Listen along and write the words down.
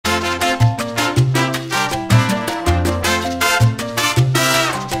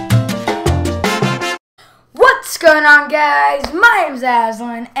going on, guys? My name's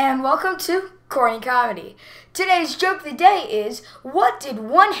Aslan, and welcome to Corny Comedy. Today's joke of the day is, what did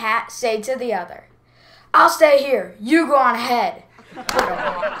one hat say to the other? I'll stay here. You go on ahead.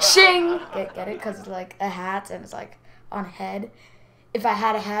 Shing! Get it? Because it's like a hat, and it's like on a head. If I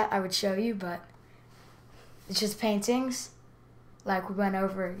had a hat, I would show you, but it's just paintings, like we went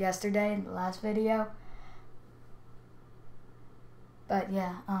over yesterday in the last video. But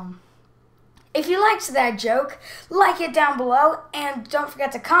yeah, if you liked that joke, like it down below, and don't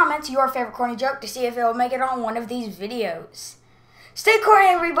forget to comment your favorite corny joke to see if it will make it on one of these videos. Stay corny,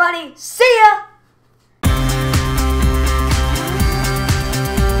 everybody. See ya!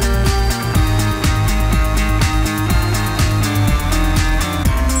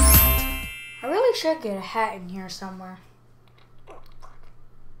 I really should get a hat in here somewhere.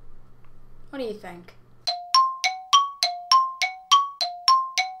 What do you think?